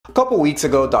A couple weeks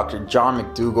ago, Dr. John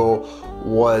McDougal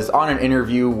was on an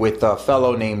interview with a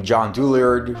fellow named John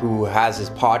Douillard, who has his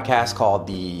podcast called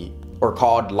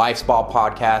Lifespa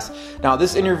Podcast. Now,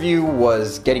 this interview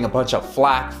was getting a bunch of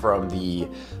flack from the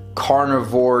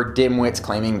carnivore dimwits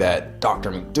claiming that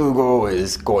Dr. McDougal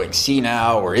is going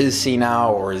senile or is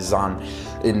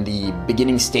in the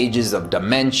beginning stages of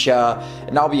dementia.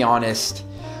 And I'll be honest,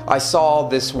 I saw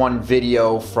this one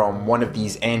video from one of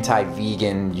these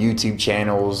anti-vegan YouTube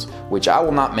channels, which I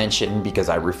will not mention because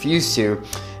I refuse to,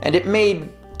 and it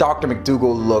made Dr.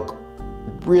 McDougal look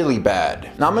really bad.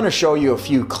 Now I'm going to show you a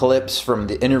few clips from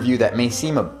the interview that may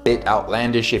seem a bit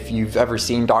outlandish if you've ever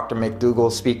seen Dr.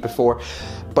 McDougal speak before.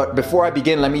 But before I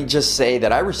begin, let me just say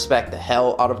that I respect the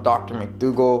hell out of Dr.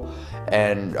 McDougal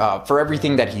and for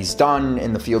everything that he's done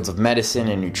in the fields of medicine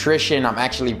and nutrition. I'm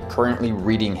actually currently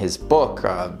reading his book,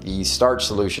 The Starch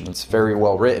Solution. It's very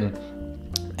well written.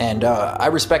 And I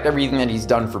respect everything that he's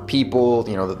done for people,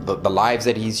 you know, the lives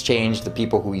that he's changed, the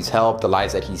people who he's helped, the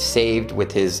lives that he's saved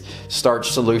with his starch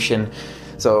solution.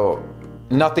 So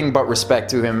nothing but respect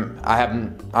to him.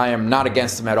 I am not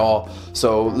against him at all.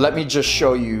 So let me just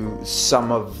show you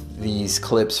some of these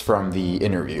clips from the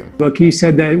interview. Look, he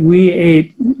said that we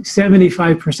ate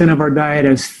 75% of our diet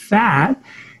as fat,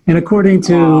 and according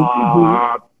to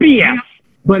BS.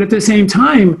 But at the same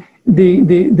time,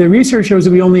 the research shows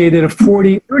that we only ate at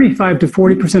 35 to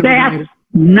 40% of our diet. That's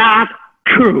not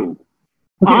true.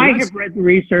 Okay, I have read the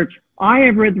research.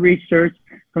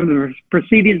 From the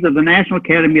proceedings of the National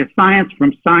Academy of Science,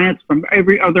 from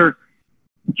every other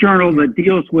journal that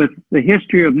deals with the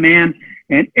history of man,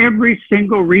 and every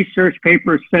single research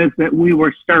paper says that we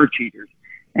were starch eaters,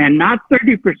 and not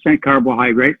 30%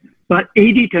 carbohydrate, but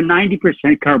 80 to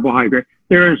 90% carbohydrate.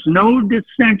 There is no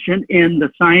dissension in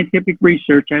the scientific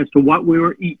research as to what we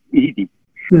were eating.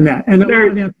 No.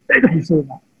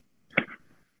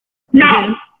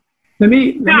 Let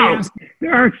me ask.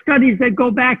 There are studies that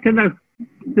go back to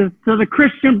the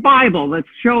Christian Bible that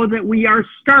show that we are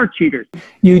starch eaters.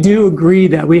 You do agree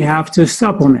that we have to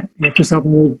supplement. We have to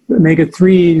supplement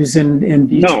omega-3s and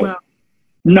B12.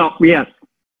 No. Yes.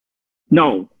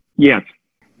 No. Yes.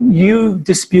 You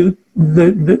dispute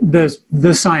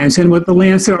the science and what the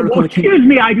Lancet article. Well, excuse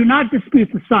me, I do not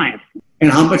dispute the science. And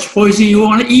how much poison you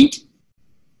want to eat?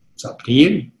 It's up to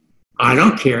you. I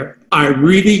don't care. I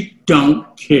really don't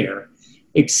care,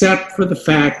 except for the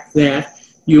fact that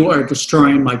you are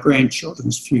destroying my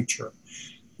grandchildren's future.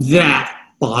 That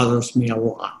bothers me a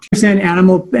lot.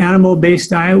 Animal-based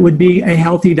diet would be a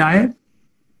healthy diet?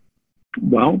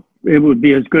 Well, it would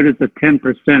be as good as a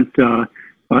 10%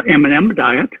 M&M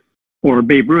diet, or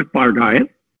Babe Ruth bar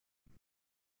diet,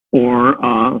 or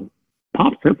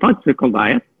popsicle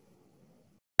diet.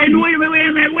 And wait a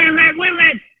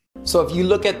minute. So if you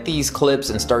look at these clips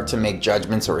and start to make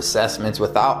judgments or assessments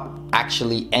without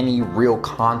actually any real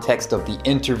context of the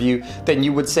interview, then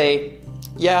you would say,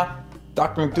 yeah,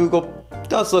 Dr. McDougal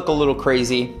does look a little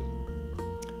crazy,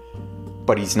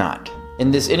 but he's not. In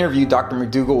this interview, Dr.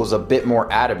 McDougal was a bit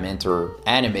more adamant or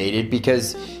animated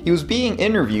because he was being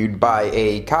interviewed by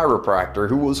a chiropractor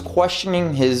who was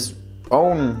questioning his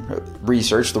own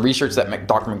research, the research that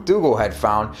Dr. McDougal had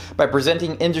found, by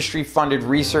presenting industry-funded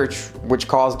research, which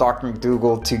caused Dr.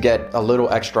 McDougal to get a little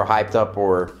extra hyped up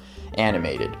or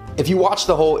animated. If you watch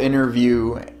the whole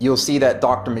interview, you'll see that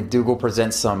Dr. McDougal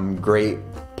presents some great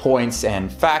points and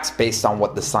facts based on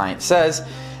what the science says,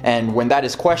 and when that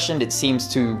is questioned, it seems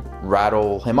to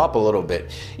rattle him up a little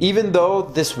bit. Even though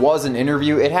this was an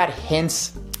interview, it had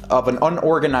hints of an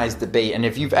unorganized debate, and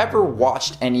if you've ever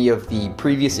watched any of the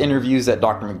previous interviews that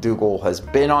Dr. McDougal has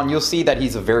been on, you'll see that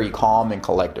he's a very calm and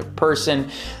collective person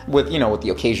with the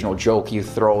occasional joke you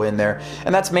throw in there,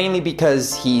 and that's mainly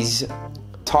because he's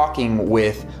talking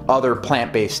with other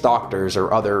plant-based doctors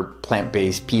or other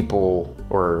plant-based people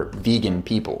or vegan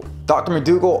people. Dr.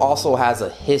 McDougal also has a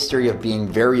history of being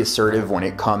very assertive when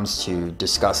it comes to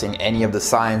discussing any of the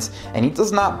science, and he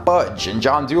does not budge. And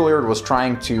John Douillard was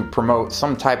trying to promote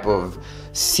some type of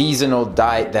seasonal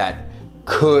diet that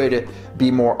could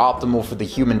be more optimal for the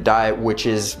human diet, which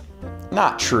is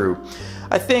not true.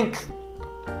 I think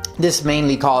this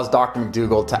mainly caused Dr.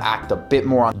 McDougal to act a bit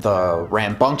more on the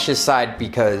rambunctious side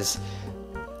because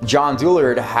John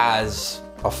Douillard has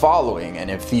a following, and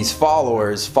if these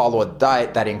followers follow a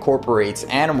diet that incorporates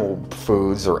animal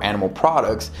foods or animal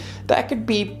products, that could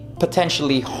be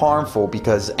potentially harmful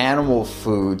because animal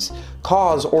foods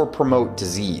cause or promote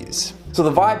disease. So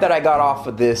the vibe that I got off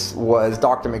of this was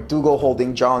Dr. McDougal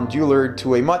holding John Douillard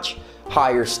to a much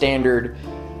higher standard,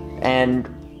 and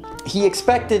he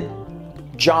expected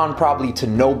John probably to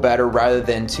know better rather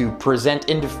than to present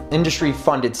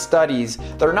industry-funded studies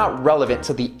that are not relevant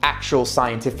to the actual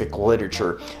scientific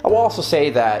literature. I will also say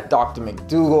that Dr.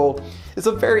 McDougal is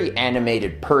a very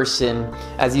animated person,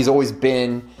 as he's always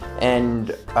been, and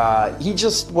he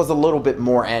just was a little bit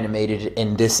more animated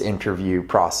in this interview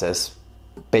process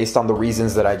based on the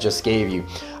reasons that I just gave you.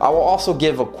 I will also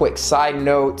give a quick side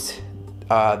note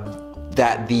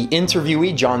that the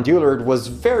interviewee, John Douillard, was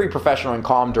very professional and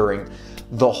calm during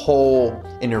the whole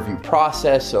interview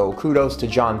process, so kudos to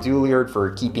John Douillard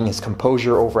for keeping his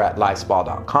composure over at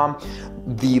livespa.com.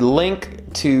 The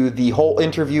link to the whole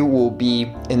interview will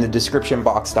be in the description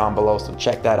box down below, so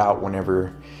check that out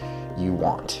whenever you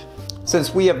want.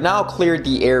 Since we have now cleared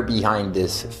the air behind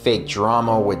this fake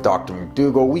drama with Dr.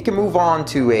 McDougal, we can move on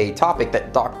to a topic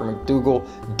that Dr. McDougal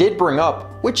did bring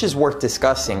up, which is worth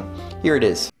discussing. Here it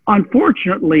is.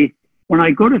 Unfortunately, when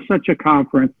I go to such a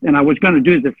conference, and I was going to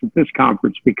do this at this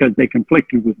conference because they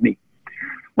conflicted with me,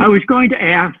 I was going to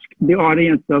ask the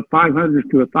audience of 500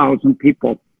 to 1,000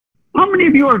 people, how many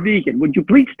of you are vegan? Would you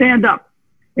please stand up?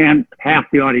 And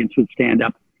half the audience would stand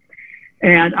up.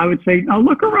 And I would say, now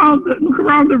look around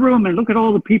the room and look at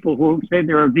all the people who say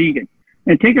they're a vegan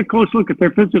and take a close look at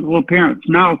their physical appearance.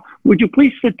 Now, would you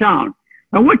please sit down?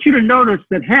 I want you to notice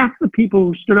that half the people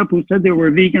who stood up who said they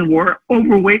were vegan were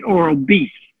overweight or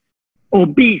obese.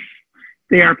 Obese.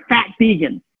 They are fat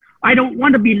vegan. I don't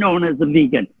want to be known as a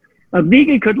vegan. A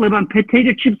vegan could live on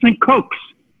potato chips and Cokes.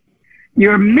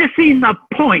 You're missing the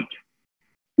point,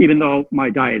 even though my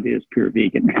diet is pure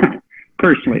vegan,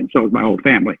 personally, and so is my whole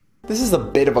family. This is a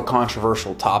bit of a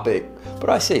controversial topic, but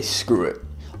I say screw it.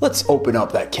 Let's open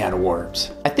up that can of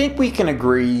worms. I think we can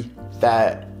agree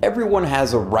that everyone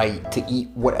has a right to eat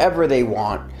whatever they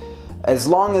want, as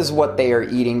long as what they are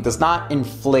eating does not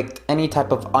inflict any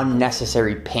type of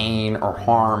unnecessary pain or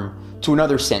harm to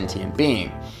another sentient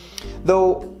being.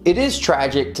 Though it is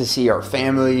tragic to see our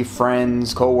family,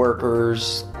 friends,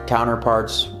 co-workers,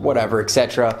 counterparts, whatever,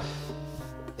 etc.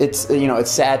 It's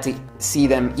sad to see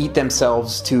them eat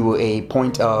themselves to a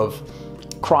point of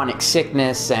chronic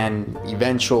sickness and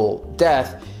eventual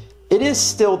death. It is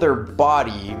still their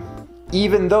body,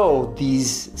 even though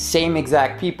these same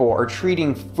exact people are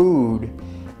treating food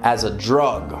as a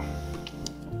drug.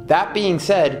 That being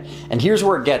said, and here's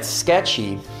where it gets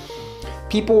sketchy,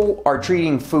 people are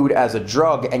treating food as a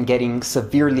drug and getting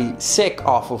severely sick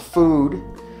off of food,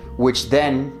 which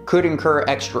then could incur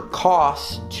extra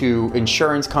costs to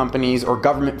insurance companies or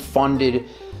government-funded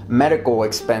medical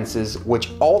expenses,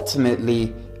 which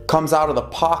ultimately comes out of the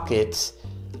pockets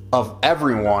of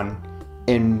everyone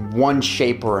in one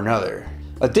shape or another.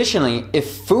 Additionally,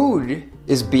 if food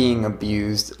is being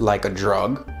abused like a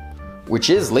drug, which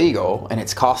is legal and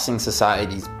it's costing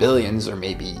societies billions or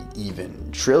maybe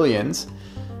even trillions,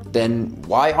 then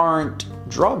why aren't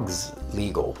drugs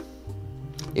legal?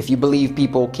 If you believe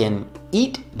people can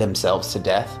eat themselves to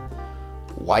death,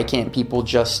 why can't people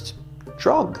just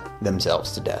drug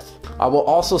themselves to death? I will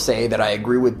also say that I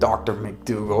agree with Dr.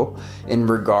 McDougal in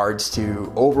regards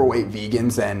to overweight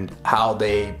vegans and how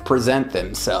they present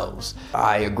themselves.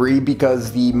 I agree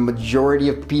because the majority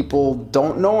of people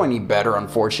don't know any better,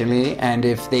 unfortunately, and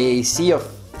if they see a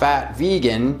fat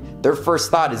vegan, their first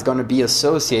thought is going to be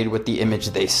associated with the image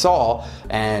they saw,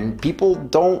 and people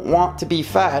don't want to be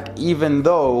fat, even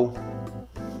though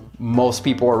most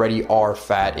people already are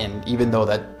fat, and even though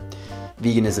that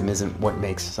veganism isn't what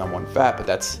makes someone fat,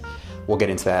 but we'll get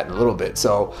into that in a little bit.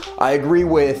 So I agree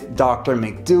with Dr.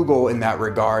 McDougal in that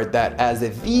regard, that as a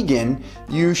vegan,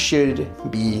 you should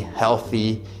be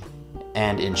healthy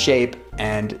and in shape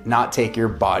and not take your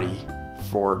body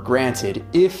for granted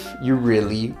if you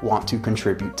really want to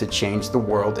contribute to change the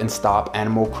world and stop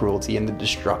animal cruelty and the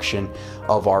destruction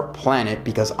of our planet,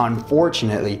 because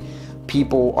unfortunately,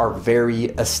 people are very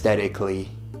aesthetically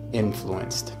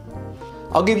influenced.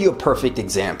 I'll give you a perfect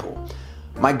example.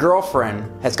 My girlfriend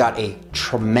has got a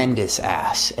tremendous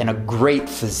ass and a great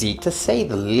physique, to say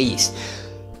the least,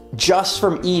 just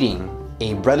from eating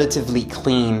a relatively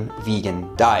clean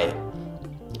vegan diet.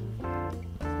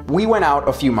 We went out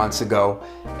a few months ago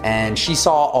and she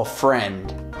saw a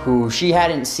friend who she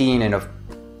hadn't seen in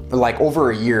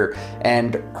over a year,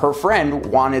 and her friend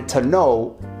wanted to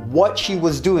know what she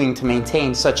was doing to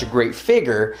maintain such a great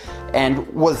figure, and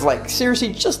was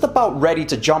seriously just about ready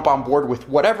to jump on board with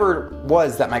whatever it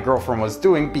was that my girlfriend was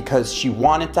doing, because she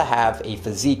wanted to have a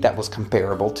physique that was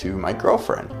comparable to my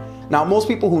girlfriend. Now, most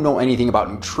people who know anything about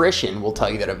nutrition will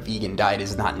tell you that a vegan diet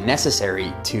is not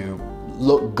necessary to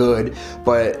look good,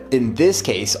 but in this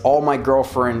case, all my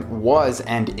girlfriend was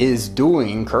and is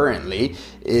doing currently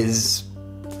is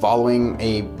following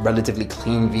a relatively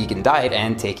clean vegan diet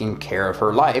and taking care of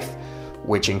her life,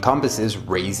 which encompasses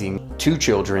raising 2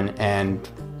 children and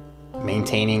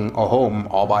maintaining a home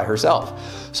all by herself.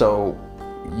 So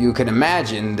you can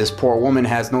imagine this poor woman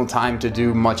has no time to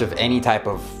do much of any type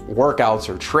of workouts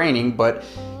or training, but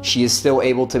she is still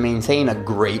able to maintain a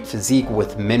great physique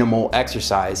with minimal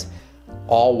exercise,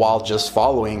 all while just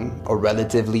following a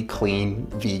relatively clean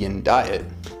vegan diet.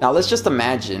 Now let's just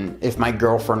imagine if my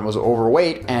girlfriend was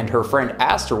overweight and her friend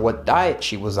asked her what diet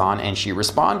she was on and she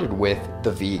responded with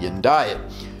the vegan diet.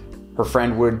 Her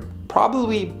friend would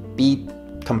probably be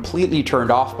completely turned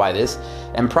off by this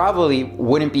and probably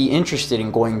wouldn't be interested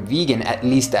in going vegan, at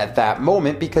least at that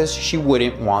moment, because she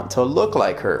wouldn't want to look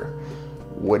like her.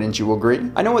 Wouldn't you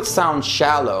agree? I know it sounds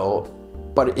shallow,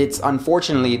 but it's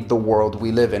unfortunately the world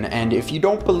we live in. And if you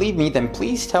don't believe me, then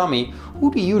please tell me,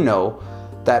 who do you know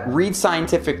that reads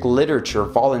scientific literature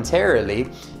voluntarily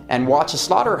and watch a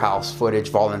slaughterhouse footage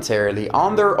voluntarily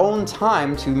on their own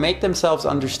time to make themselves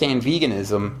understand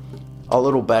veganism a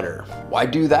little better? Why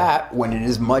do that when it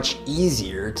is much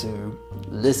easier to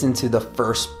listen to the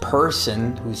first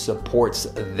person who supports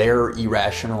their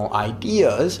irrational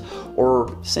ideas,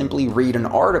 or simply read an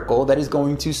article that is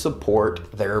going to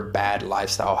support their bad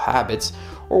lifestyle habits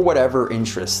or whatever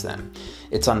interests them?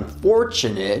 It's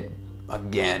unfortunate,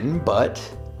 again, but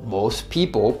most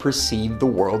people perceive the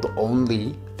world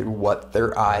only through what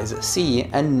their eyes see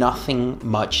and nothing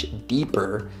much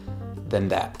deeper than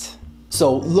that.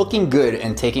 So looking good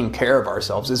and taking care of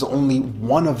ourselves is only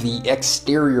one of the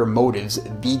exterior motives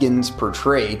vegans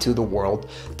portray to the world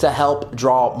to help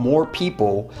draw more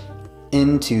people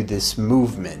into this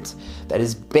movement that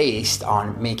is based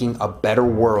on making a better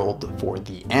world for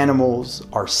the animals,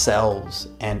 ourselves,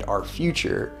 and our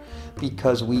future,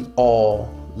 because we all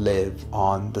live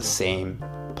on the same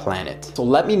planet. So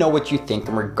let me know what you think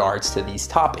in regards to these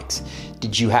topics.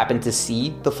 Did you happen to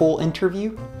see the full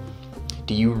interview?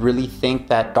 Do you really think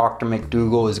that Dr.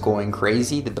 McDougal is going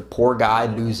crazy? Did the poor guy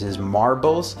lose his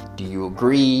marbles? Do you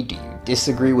agree? Do you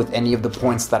disagree with any of the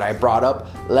points that I brought up?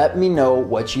 Let me know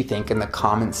what you think in the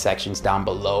comment sections down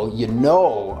below. You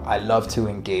know I love to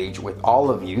engage with all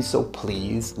of you, so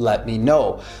please let me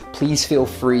know. Please feel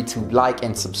free to like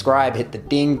and subscribe, hit the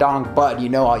ding dong button. You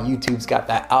know how YouTube's got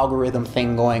that algorithm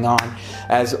thing going on.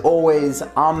 As always,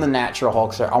 I'm the Natural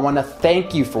Hulkster. I want to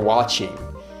thank you for watching,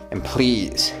 and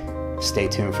please stay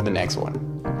tuned for the next one.